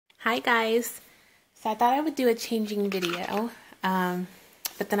Hi guys. So I thought I would do a changing video,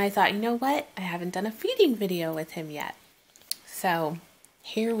 but then I thought, you know what? I haven't done a feeding video with him yet. So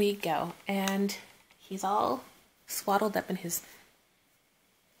here we go. And he's all swaddled up in his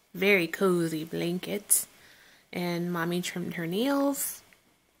very cozy blankets. And mommy trimmed her nails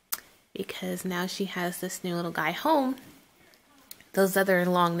because now she has this new little guy home. Those other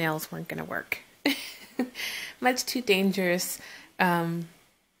long nails weren't going to work. Much too dangerous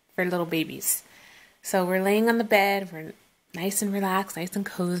for little babies. So we're laying on the bed, we're nice and relaxed, nice and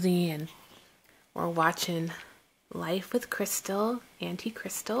cozy, and we're watching Life with Crystal, Auntie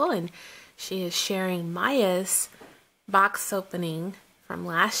Crystal, and she is sharing Maya's box opening from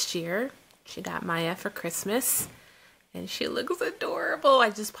last year. She got Maya for Christmas, and she looks adorable. I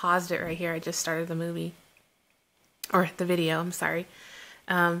just paused it right here. I just started the movie, or the video, I'm sorry.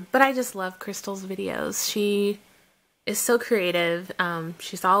 But I just love Crystal's videos. She is so creative.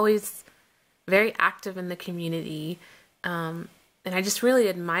 She's always very active in the community. And I just really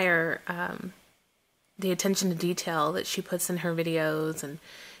admire the attention to detail that she puts in her videos. And,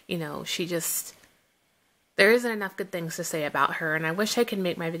 you know, there isn't enough good things to say about her. And I wish I could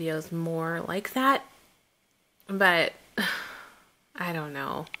make my videos more like that. But I don't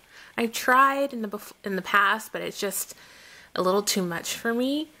know. I tried in the past, but it's just a little too much for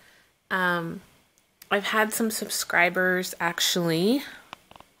me. I've had some subscribers actually.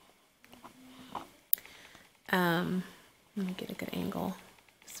 Let me get a good angle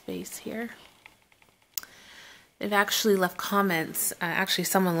space here. They've actually left comments. Actually,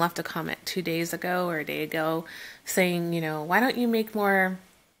 someone left a comment 2 days ago or a day ago saying, you know, why don't you make more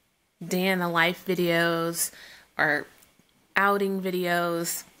day in the life videos or outing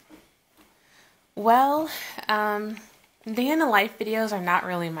videos? Well, day in the life videos are not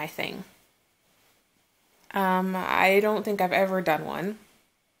really my thing. I don't think I've ever done one.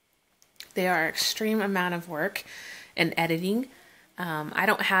 They are extreme amount of work and editing. I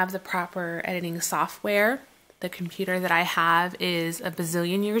don't have the proper editing software. The computer that I have is a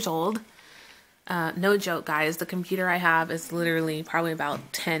bazillion years old. No joke, guys. The computer I have is literally probably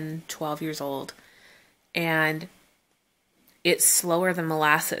about 10, 12 years old. And it's slower than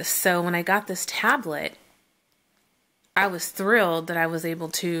molasses. So when I got this tablet, I was thrilled that I was able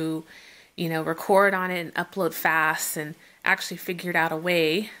to, you know, record on it and upload fast, and actually figured out a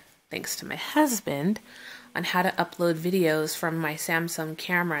way, thanks to my husband, on how to upload videos from my Samsung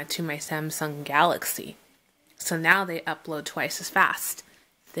camera to my Samsung Galaxy. So now they upload twice as fast.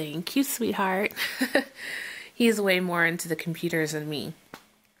 Thank you, sweetheart. He's way more into the computers than me.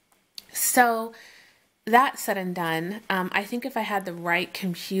 So that said and done, I think if I had the right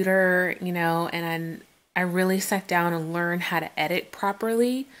computer, you know, and I really sat down and learned how to edit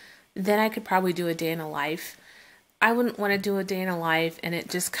properly, then I could probably do a day in a life. I wouldn't want to do a day in a life and it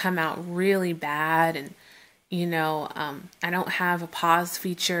just come out really bad. And, you know, I don't have a pause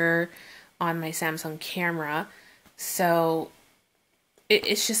feature on my Samsung camera. So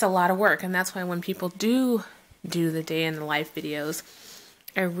it's just a lot of work. And that's why when people do the day in the life videos,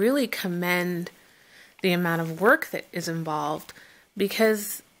 I really commend the amount of work that is involved,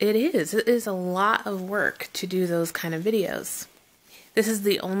 because it is a lot of work to do those kind of videos. This is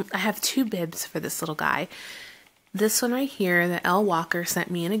I have 2 bibs for this little guy. This one right here that Elle Walker sent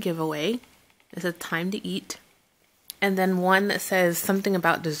me in a giveaway. It's a time to eat. And then one that says something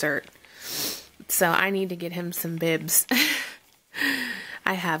about dessert. So I need to get him some bibs.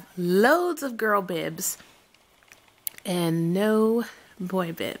 I have loads of girl bibs and no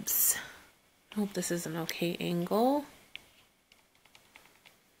boy bibs. Hope this is an okay angle.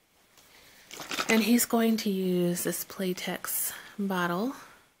 And he's going to use this Playtex bottle.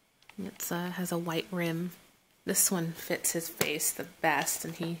 It has a white rim. This one fits his face the best,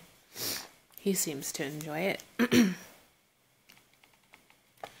 and he seems to enjoy it.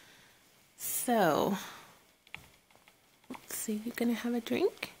 So, let's see, you gonna have a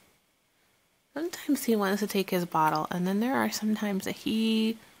drink? Sometimes he wants to take his bottle, and then there are some times that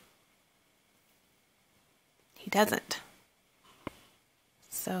he doesn't.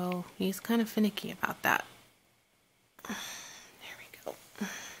 So he's kind of finicky about that. There we go.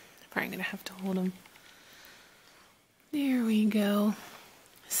 Probably gonna have to hold him. There we go.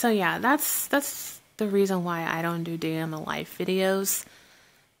 So yeah, that's the reason why I don't do day in the life videos.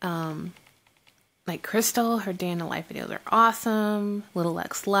 Like Crystal, her day in the life videos are awesome. Little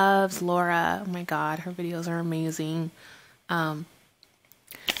Lex loves Laura. Oh my god, her videos are amazing. Oh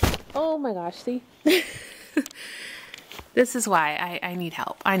my gosh, see? This is why I need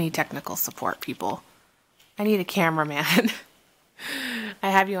help. I need technical support, people. I need a cameraman. I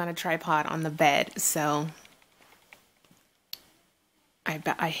have you on a tripod on the bed, so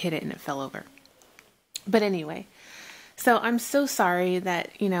I hit it and it fell over. But anyway, so I'm so sorry that,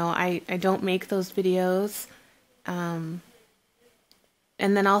 I don't make those videos. And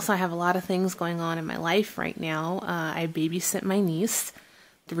then also I have a lot of things going on in my life right now. I babysit my niece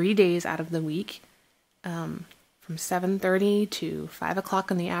 3 days out of the week, from 7:30 to 5 o'clock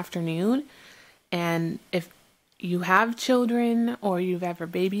in the afternoon. And if you have children or you've ever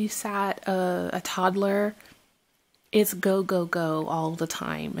babysat a toddler, it's go, go, go all the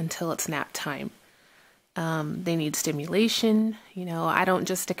time until it's nap time. They need stimulation. I don't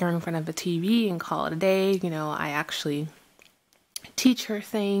just stick her in front of a TV and call it a day. I actually teach her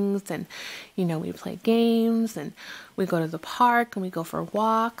things, and, we play games, and we go to the park, and we go for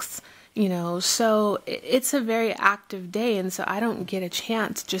walks, so it's a very active day. And so I don't get a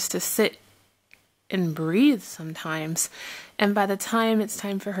chance just to sit and breathe sometimes. And by the time it's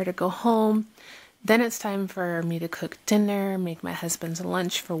time for her to go home, then it's time for me to cook dinner, make my husband's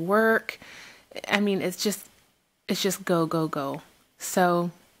lunch for work. I mean, it's just go, go, go.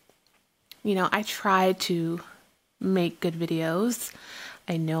 So, I try to make good videos.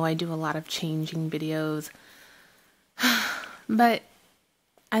 I know I do a lot of changing videos, but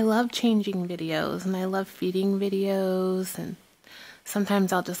I love changing videos, and I love feeding videos, and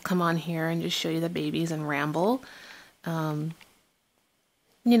sometimes I'll just come on here and just show you the babies and ramble. And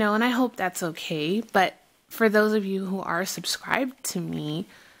I hope that's okay. But for those of you who are subscribed to me,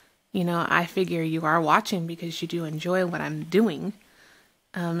 I figure you are watching because you do enjoy what I'm doing,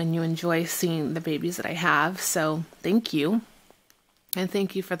 and you enjoy seeing the babies that I have. So thank you. And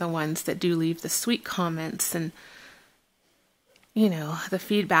thank you for the ones that do leave the sweet comments. And, the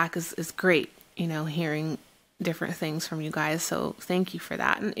feedback is great, hearing different things from you guys. So thank you for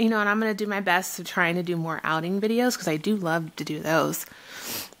that. And, and I'm going to do my best to trying to do more outing videos, because I do love to do those.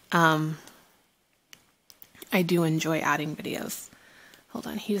 I do enjoy outing videos. Hold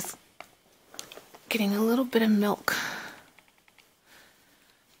on, he's getting a little bit of milk.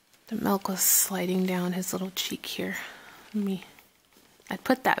 The milk was sliding down his little cheek here. I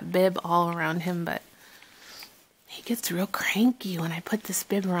put that bib all around him, but he gets real cranky when I put this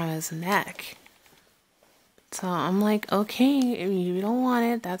bib around his neck. So I'm like, okay, if you don't want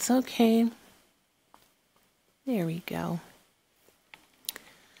it, that's okay. There we go.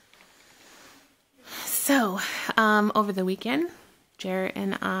 So, over the weekend, Jarrett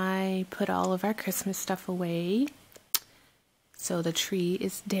and I put all of our Christmas stuff away. So the tree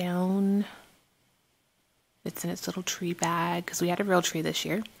is down. It's in its little tree bag, because we had a real tree this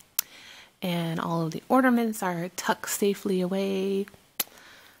year. And all of the ornaments are tucked safely away.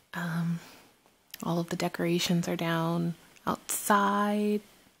 All of the decorations are down outside.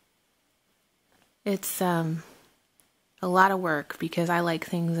 It's a lot of work, because I like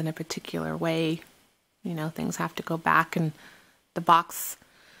things in a particular way. Things have to go back in the box,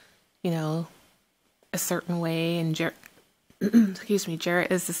 a certain way. And excuse me,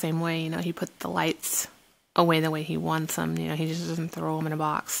 Jarrett is the same way. He put the lights away the way he wants them. He just doesn't throw them in a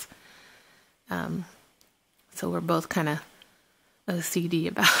box. So we're both kind of OCD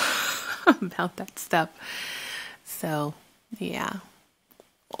about that stuff. So yeah.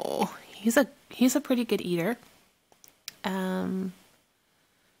 Oh, he's a pretty good eater.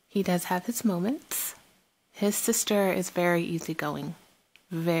 He does have his moments. His sister is very easygoing.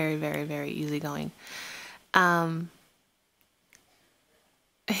 Very, very, very easygoing. Him,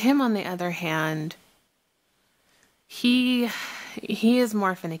 on the other hand, he is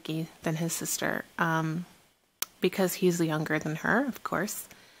more finicky than his sister, because he's younger than her, of course.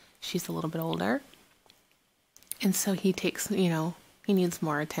 She's a little bit older. And so he takes, he needs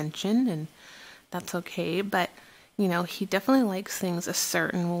more attention, and that's okay. But, he definitely likes things a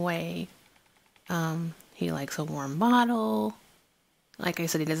certain way. He likes a warm bottle. Like I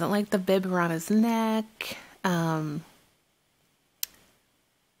said, he doesn't like the bib around his neck.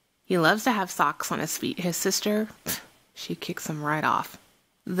 He loves to have socks on his feet. His sister, she kicks him right off.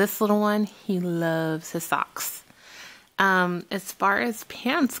 This little one, he loves his socks. As far as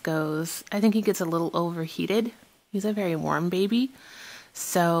pants goes, I think he gets a little overheated. He's a very warm baby.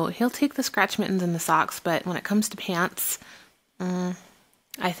 So he'll take the scratch mittens and the socks, but when it comes to pants,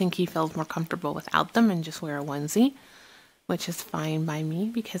 I think he feels more comfortable without them and just wear a onesie, which is fine by me,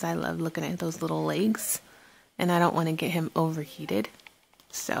 because I love looking at those little legs, and I don't want to get him overheated.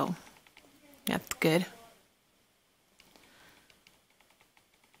 So that's good.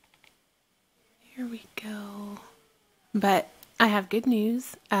 Here we go. But I have good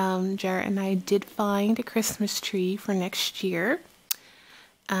news. Jarrett and I did find a Christmas tree for next year.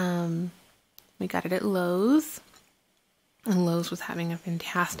 We got it at Lowe's. And Lowe's was having a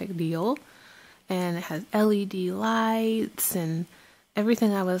fantastic deal. And it has LED lights, and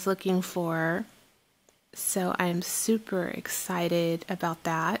everything I was looking for. So I'm super excited about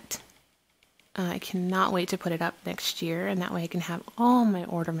that. I cannot wait to put it up next year, and that way I can have all my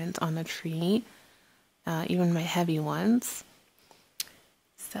ornaments on the tree, even my heavy ones.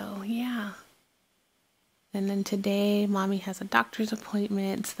 So yeah. And then today, Mommy has a doctor's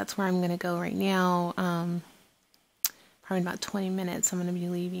appointment, so that's where I'm going to go right now. Probably in about 20 minutes, I'm going to be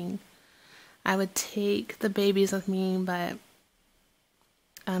leaving. I would take the babies with me, but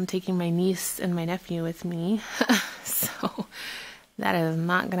I'm taking my niece and my nephew with me. So that is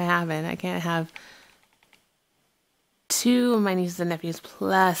not going to happen. I can't have 2 of my nieces and nephews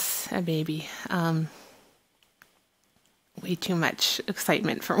plus a baby. Way too much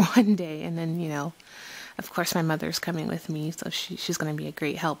excitement for one day. And then, of course, my mother's coming with me, so she's going to be a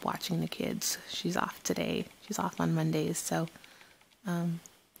great help watching the kids. She's off today. She's off on Mondays, so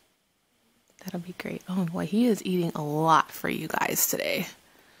that'll be great. Oh boy, he is eating a lot for you guys today.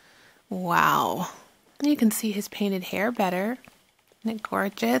 Wow. You can see his painted hair better. Isn't it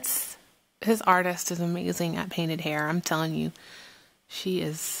gorgeous? His artist is amazing at painted hair. I'm telling you, she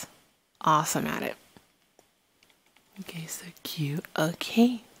is awesome at it. Okay, so cute.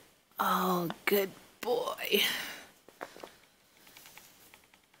 Okay. Oh, good boy.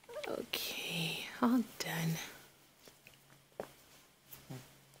 Okay, all done.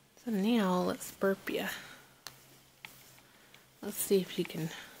 So now let's burp you. Let's see if you can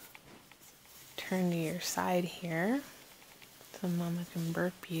turn to your side here so Mama can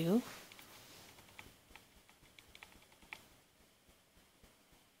burp you.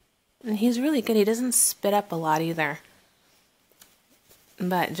 And he's really good. He doesn't spit up a lot either.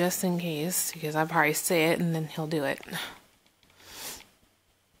 But just in case, because I'll probably say it and then he'll do it.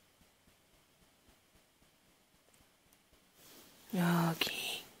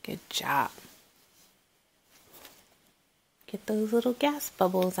 Okay, good job. Get those little gas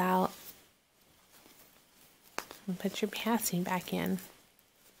bubbles out. And put your passy back in.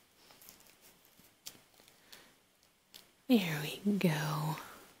 There we go.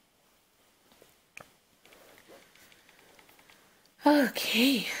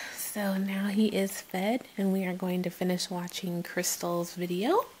 Okay, so now he is fed and we are going to finish watching Crystal's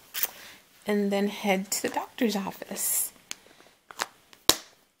video and then head to the doctor's office.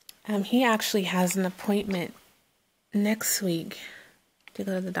 He actually has an appointment next week to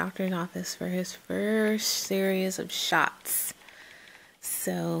go to the doctor's office for his first series of shots.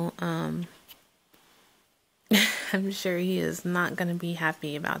 So, I'm sure he is not going to be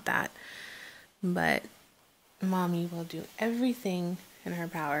happy about that, but Mommy will do everything in her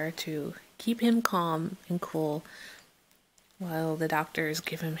power to keep him calm and cool while the doctors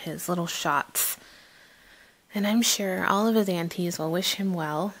give him his little shots. And I'm sure all of his aunties will wish him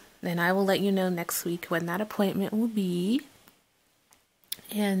well. And I will let you know next week when that appointment will be.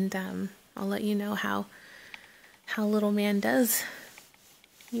 And I'll let you know how little man does.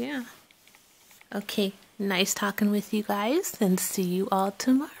 Yeah. Okay, nice talking with you guys, and see you all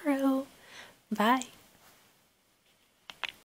tomorrow. Bye.